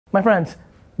My friends,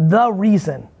 the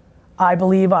reason I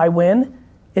believe I win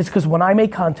is because when I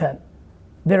make content,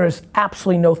 there is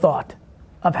absolutely no thought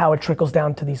of how it trickles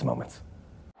down to these moments.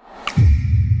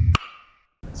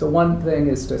 So one thing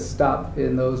is to stop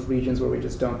in those regions where we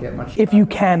just don't get much. If you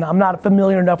can, I'm not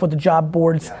familiar enough with the job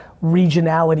board's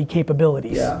regionality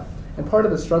capabilities. Yeah, and part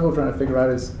of the struggle trying to figure out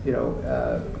is,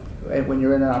 and when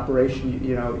you're in an operation,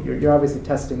 you're obviously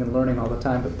testing and learning all the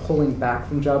time, but pulling back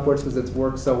from job boards because it's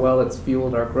worked so well, it's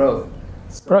fueled our growth.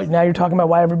 Bro, now you're talking about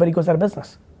why everybody goes out of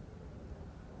business.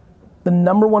 The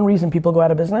number one reason people go out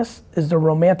of business is they're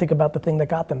romantic about the thing that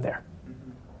got them there.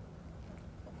 Mm-hmm.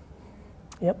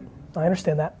 Yep, I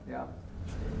understand that. Yeah,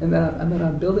 and then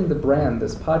I'm building the brand,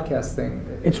 this podcast thing.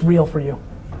 It's real for you.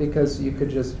 Because you could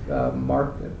just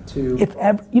market to...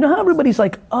 You know how everybody's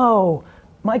like, oh,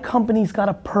 my company's got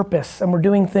a purpose and we're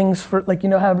doing things for, like, you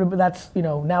know how that's,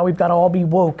 now we've got to all be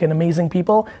woke and amazing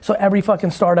people. So every fucking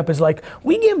startup is like,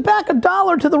 we give back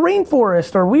 $1 to the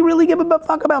rainforest, or we really give a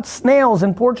fuck about snails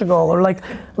in Portugal, or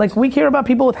like we care about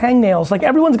people with hangnails. Like,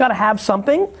 everyone's got to have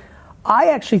something. I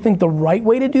actually think the right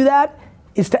way to do that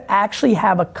is to actually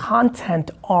have a content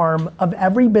arm of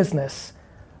every business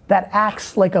that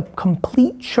acts like a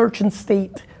complete church and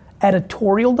state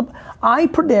editorial. I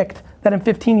predict that in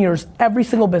 15 years, every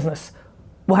single business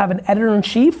will have an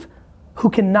editor-in-chief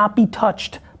who cannot be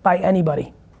touched by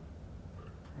anybody.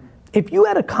 If you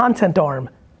had a content arm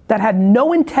that had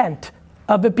no intent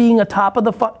of it being a top of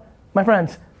the my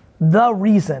friends, the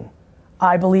reason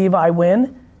I believe I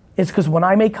win is because when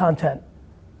I make content,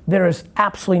 there is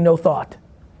absolutely no thought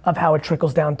of how it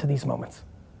trickles down to these moments.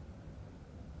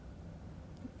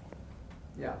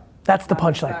 Yeah. That's the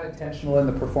punchline. It's not intentional in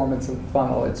the performance of the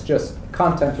funnel, it's just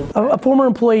content. A former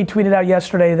employee tweeted out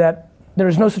yesterday that there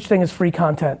is no such thing as free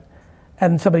content.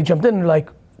 And somebody jumped in and like,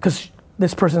 because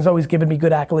this person's always given me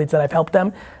good accolades that I've helped them.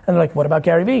 And they're like, what about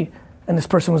Gary Vee? And this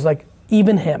person was like,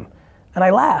 even him. And I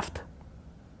laughed.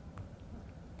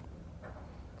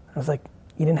 I was like,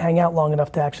 you didn't hang out long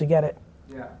enough to actually get it.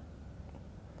 Yeah.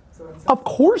 Of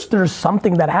course there's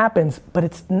something that happens, but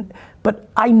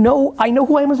I know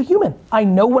who I am as a human. I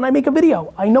know when I make a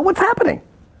video. I know what's happening.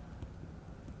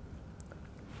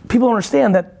 People don't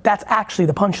understand that that's actually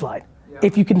the punchline. Yeah.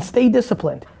 If you can stay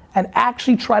disciplined and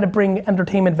actually try to bring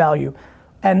entertainment value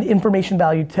and information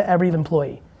value to every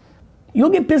employee,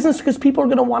 you'll get business because people are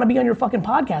gonna wanna be on your fucking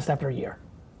podcast after a year.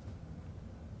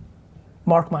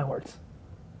 Mark my words.